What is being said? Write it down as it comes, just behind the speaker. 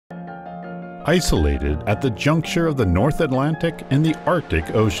Isolated at the juncture of the North Atlantic and the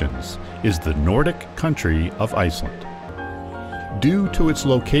Arctic Oceans is the Nordic country of Iceland. Due to its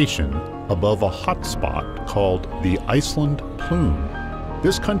location above a hotspot called the Iceland Plume,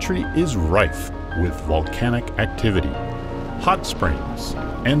 this country is rife with volcanic activity, hot springs,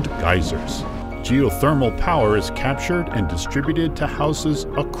 and geysers. Geothermal power is captured and distributed to houses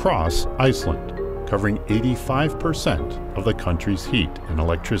across Iceland, covering 85% of the country's heat and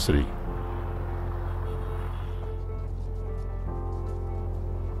electricity.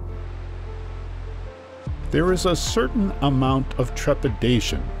 There is a certain amount of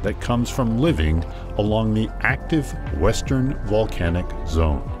trepidation that comes from living along the active western volcanic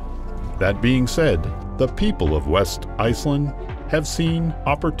zone. That being said, the people of West Iceland have seen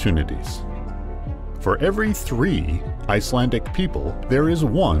opportunities. For every 3 Icelandic people, there is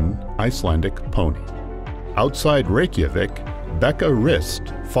 1 Icelandic pony. Outside Reykjavik, Becca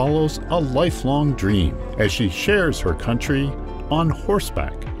Rist follows a lifelong dream as she shares her country on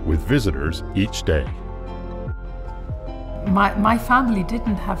horseback with visitors each day. My family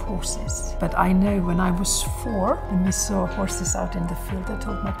didn't have horses, but I know when I was 4 and we saw horses out in the field, I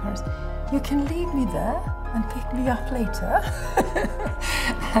told my parents, "You can leave me there and pick me up later."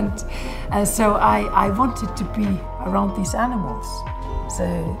 and so I wanted to be around these animals. So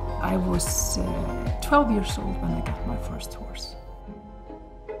I was 12 years old when I got my first horse.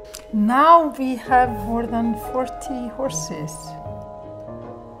 Now we have more than 40 horses.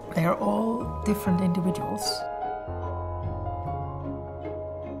 They are all different individuals.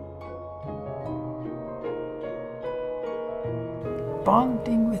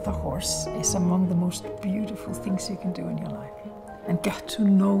 Bonding with a horse is among the most beautiful things you can do in your life. And get to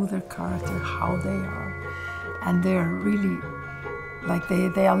know their character, how they are. And they're really, like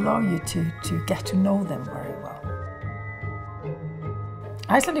they allow you to get to know them very well.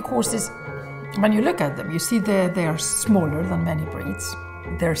 Icelandic horses, when you look at them, you see they are smaller than many breeds.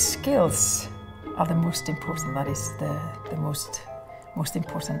 Their skills are the most important. That is the most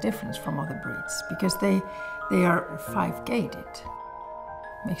important difference from other breeds, because they are 5-gaited.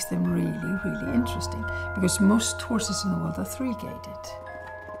 Makes them really, really interesting, because most horses in the world are 3-gaited.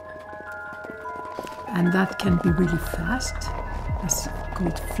 And that can be really fast. It's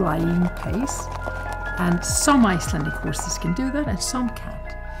called flying pace. And some Icelandic horses can do that and some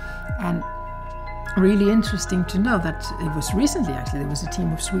can't. And really interesting to know that it was recently, actually, there was a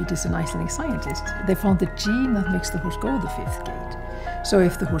team of Swedish and Icelandic scientists. They found the gene that makes the horse go the 5th gait. So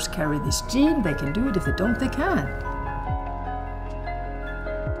if the horse carry this gene, they can do it. If they don't, they can't.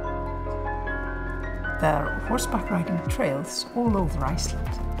 There are horseback riding trails all over Iceland,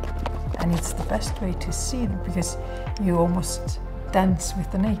 and it's the best way to see them because you almost dance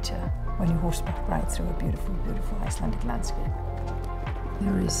with the nature when you horseback ride through a beautiful, beautiful Icelandic landscape.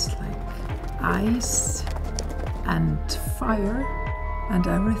 There is like ice and fire and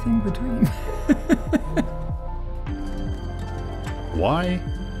everything between. Why?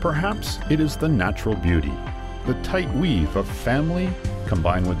 Perhaps it is the natural beauty, the tight weave of family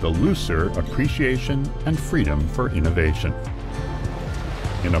combined with the looser appreciation and freedom for innovation.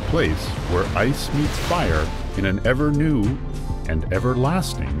 In a place where ice meets fire in an ever-new and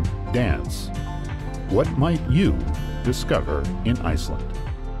everlasting dance, what might you discover in Iceland?